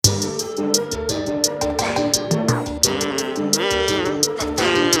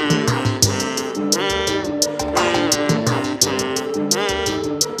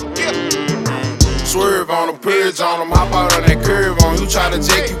try to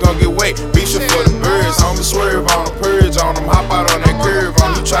jack, you gon' get wet. Be sure for the birds, homie. Swerve on them, purge on them, hop out on that curve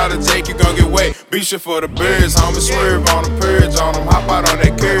on you. Try to jack, you gon' get wet. Be sure for the birds, homie. Swerve on them, purge on them, hop out on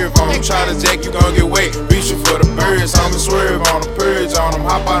that curve on you. Try to jack, you gon' get wet. Be sure for the birds, homie. Swerve on them, purge on them,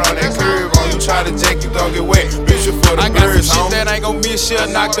 hop out on that curve on you. Try to jack, you gon' get wet. Be sure for the birds, homie. That ain't gon' miss you.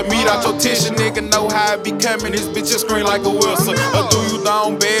 Knock the meat out your tissue, nigga. Know how it be coming. This bitch just scream like a whistle. Or do you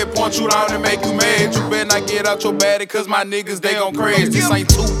down bad, point you down and make you mad. You better not get out your body, cause my niggas, they gon' crash. This ain't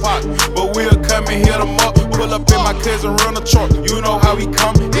Tupac, but we'll come and hit them up. Pull up in my cousin, run a truck. You know how he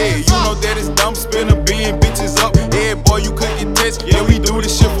come. Yeah, you know that it's dumb. Spin a being bitches up. Yeah, boy, you could get touched. Yeah, we do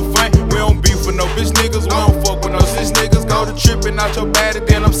this shit for fun. We don't beef with no bitch niggas. We don't fuck with no sis niggas. Go to tripping out your body,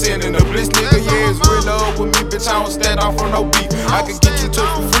 then I'm sending a bliss nigga. Yeah, it's real love with me, bitch. I don't stand off for no beef. I can get you to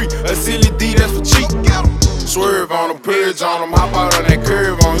for free. A silly D, that's for cheap. Swerve on them, purge on them, hop out on that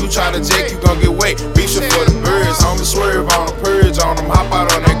curve on you. Try to jack, you gon' get wet. Be sure for the birds, homie. Swerve on them, purge on them, hop out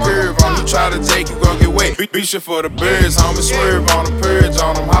on that curve on you. Try to jack, you gon' get wet. Be sure for the birds, homie. Swerve on them, purge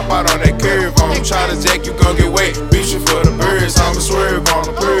on them, hop out on that curve on you. Try to jack, you gon' get wet. Be sure for the birds, homie. Swerve on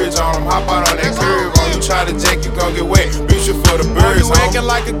them, purge on them, hop out on that curve on you. Try to jack, you gon' get wet. Be sure for the birds, homie. You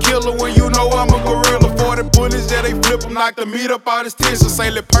acting like a killer when you know I'm a gorilla. 40 bullets, yeah, they flip them, knock the meat up out his tits. So say,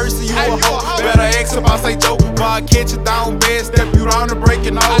 let person, you a hoe. Better ask if I say joke. But I catch you down bad, step you down and break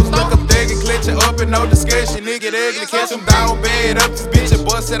your nose. Look up there and clutch it up and no discussion. Nigga, ugly, catch them down bad, up this bitch and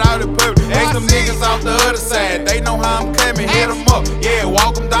bust it out in public. Ask them niggas off the other side, they know how I'm coming. Hit them up, yeah,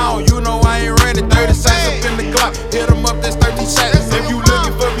 walk them down. You know I ain't running 30 shots up in the clock. Hit them up, that's 30 shots. If you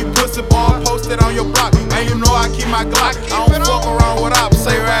looking for me, pussy boy, post it on your block. And you know I keep my Glock. I don't fuck around with ops.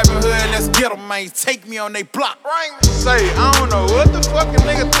 Say Robin Hood, let's get them, man. Take me on they block. Say, I don't know what the fucking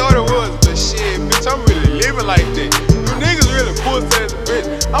nigga thought it was, but shit, bitch, I'm really living like that. You niggas really pussy as a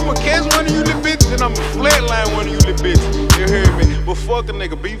bitch. I'ma catch one of you little bitches and I'ma flatline one of you little bitches. You heard me? But fuck a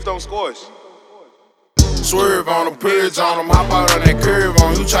nigga, beef don't squash. Swerve on them, purge on them, hop out on that curve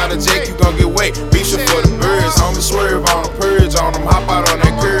on you. Try to jack, you gon' get wet. Be sure for the birds, homie. Swerve on them, purge on them, hop out on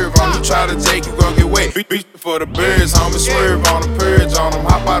that curve on you. Try to jack, you gon' get wet. Be sure for the birds, homie. Swerve on them, purge on them,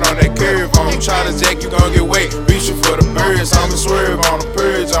 hop out on that curve on you. Try to jack, you gon' get wet. Be sure for the birds, homie. Swerve on them,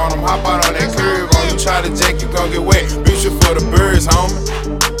 purge on them, hop out on that curve on you. Try to jack, you gon' get wet.